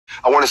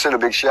I want to send a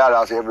big shout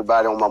out to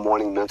everybody on my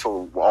morning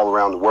mental all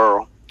around the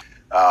world.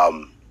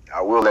 I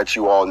will let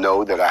you all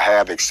know that I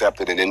have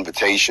accepted an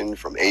invitation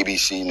from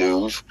ABC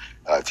News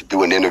to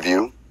do an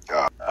interview.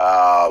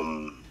 I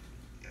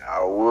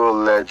will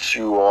let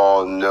you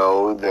all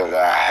know that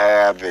I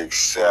have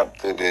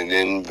accepted an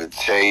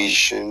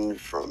invitation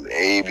from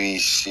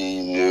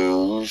ABC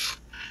News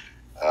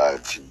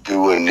to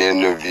do an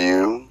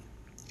interview.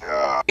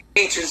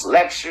 Teachers,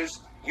 lectures,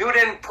 you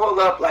didn't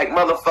pull up like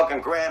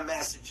motherfucking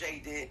Grandmaster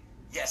Jay did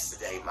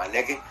yesterday, my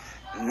nigga.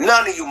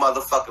 None of you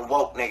motherfucking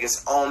woke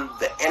niggas on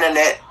the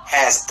internet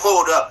has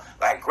pulled up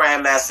like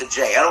Grandmaster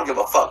Jay. I don't give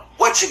a fuck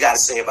what you gotta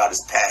say about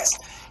his past.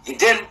 You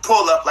didn't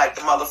pull up like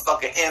the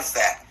motherfucking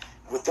Nfac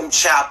with them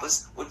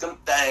choppers, with them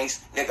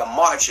things, nigga,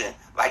 marching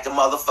like the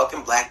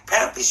motherfucking Black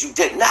Panthers. You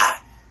did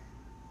not.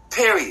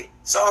 Period.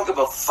 So I don't give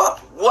a fuck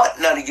what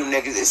none of you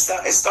niggas. It's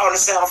starting to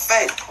sound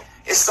fake.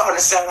 It's starting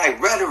to sound like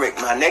rhetoric,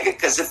 my nigga,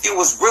 because if you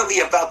was really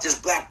about this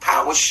black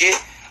power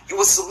shit, you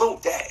would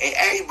salute that. And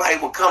everybody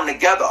would come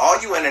together. All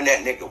you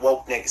internet nigga,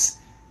 woke niggas,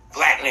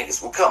 black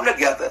niggas will come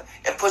together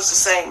and push the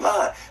same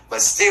line.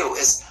 But still,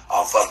 it's,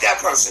 oh, fuck that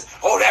person.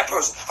 Oh, that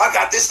person. I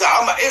got this guy.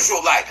 I'm an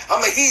Israelite.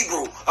 I'm a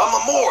Hebrew. I'm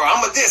a Moor.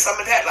 I'm a this. I'm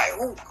a that. Like,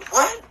 who?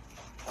 What?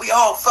 We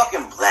all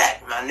fucking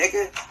black, my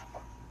nigga.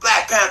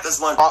 Black Panthers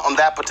won. On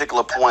that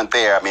particular point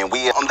there,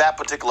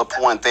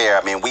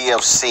 we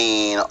have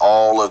seen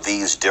all of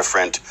these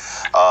different,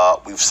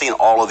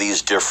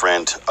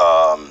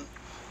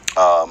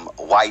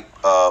 white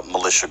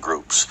militia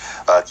groups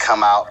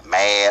come out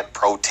mad,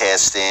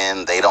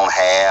 protesting. They don't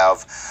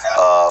have,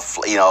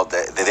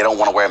 they don't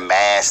want to wear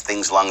masks,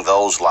 things along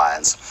those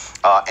lines,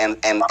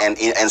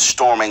 and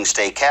storming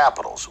state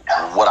capitals.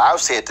 What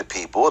I've said to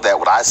people that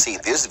when I see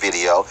this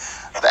video,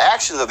 the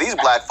actions of these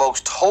black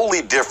folks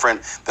totally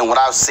different than what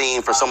I've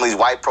seen for some of these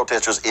white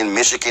protesters in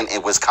Michigan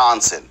and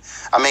Wisconsin.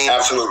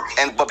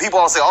 Absolutely. But people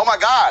all say, "Oh my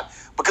God,"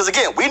 because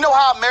again, we know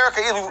how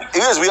America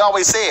is. We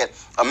always say it.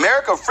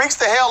 America freaks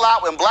the hell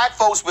out when black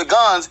folks with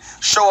guns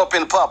show up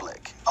in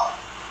public.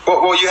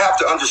 Well, you have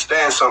to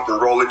understand something,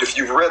 Roland. If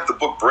you've read the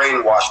book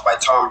Brainwashed by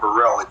Tom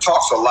Burrell, it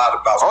talks a lot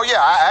about... Oh,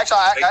 yeah. I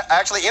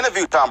actually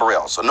interviewed Tom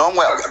Burrell, so know him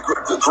well.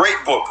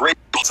 Great book. Great.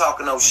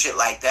 Talking no shit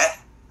like that.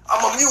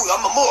 I'm a mute.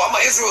 I'm a Moor. I'm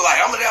an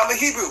Israelite. I'm a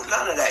Hebrew.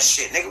 None of that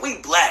shit, nigga. We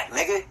black,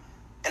 nigga.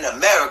 In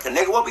America,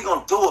 nigga. What we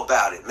gonna do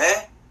about it,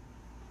 man?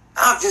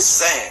 I'm just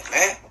saying,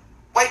 man.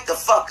 Wake the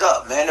fuck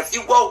up, man. If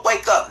you woke,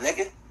 wake up,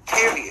 nigga.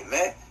 Period,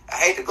 man. I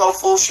hate to go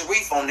full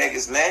Sharif on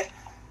niggas, man.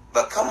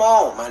 But come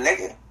on, my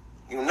nigga.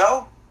 You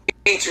know?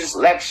 Teachers,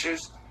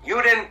 lectures,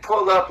 you didn't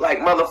pull up like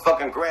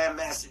motherfucking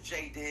Grandmaster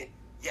Jay did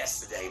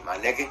yesterday, my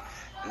nigga.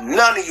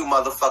 None of you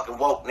motherfucking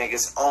woke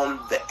niggas on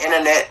the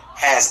internet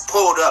has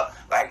pulled up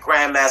like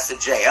Grandmaster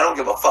Jay. I don't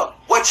give a fuck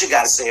what you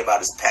gotta say about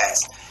his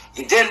past.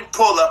 You didn't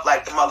pull up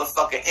like the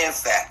motherfucking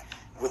Nfac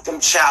with them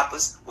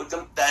choppers, with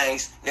them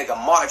things, nigga,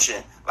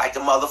 marching like the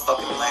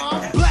motherfucking Black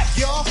Panthers. I'm black,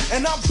 y'all,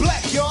 and I'm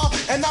black, y'all,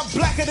 and I'm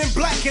blacker than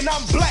black, and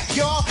I'm black,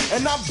 y'all,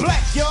 and I'm black,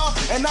 y'all,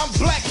 and I'm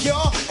black,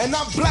 y'all, and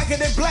I'm blacker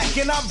than black,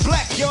 and I'm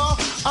black, y'all.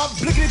 I'm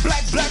blickety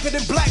black, blacker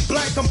than black,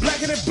 I'm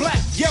blacker than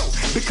black, yo,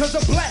 because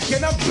I'm black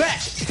and I'm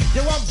back.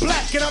 Yo, I'm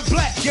black and I'm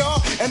black,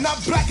 y'all, and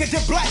I'm blacker than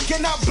black,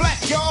 and I'm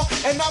black, y'all,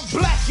 and I'm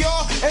black,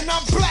 y'all, and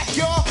I'm black,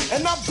 y'all,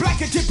 and I'm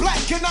blacker than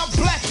black, and I'm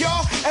black,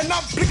 y'all, and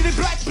I'm blickety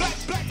black.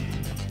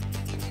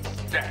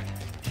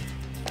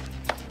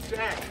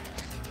 Jack,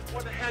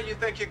 where the hell you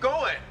think you're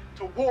going?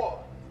 To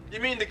war. You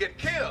mean to get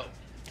killed?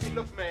 Hey,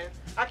 look, man,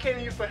 I came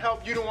to you for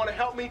help. You don't want to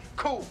help me?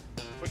 Cool.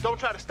 But don't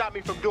try to stop me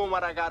from doing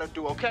what I gotta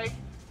do, okay?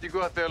 You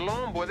go out there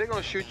alone, boy, they're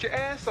gonna shoot your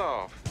ass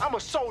off. I'm a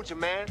soldier,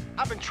 man.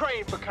 I've been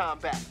trained for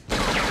combat. Oh,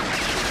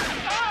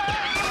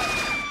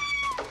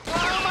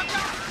 my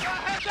God!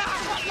 Head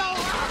down!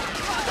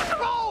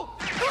 Roll!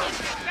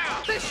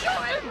 They're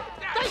shooting!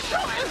 They're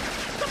shooting!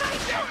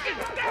 Somebody's shooting!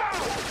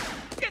 Down!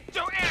 Get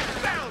your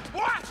ass down, boy!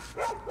 I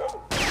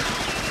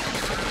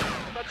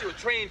thought you were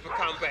trained for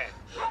combat.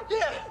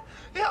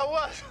 Yeah, I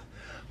was.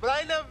 But I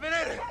ain't never been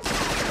in it.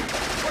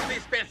 What are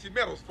these fancy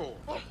medals for?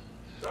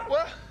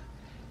 Well,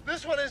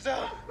 this one is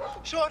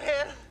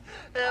shorthand,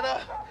 and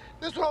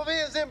this one over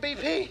here is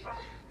MVP,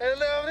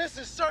 and this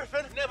is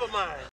surfing. Never mind.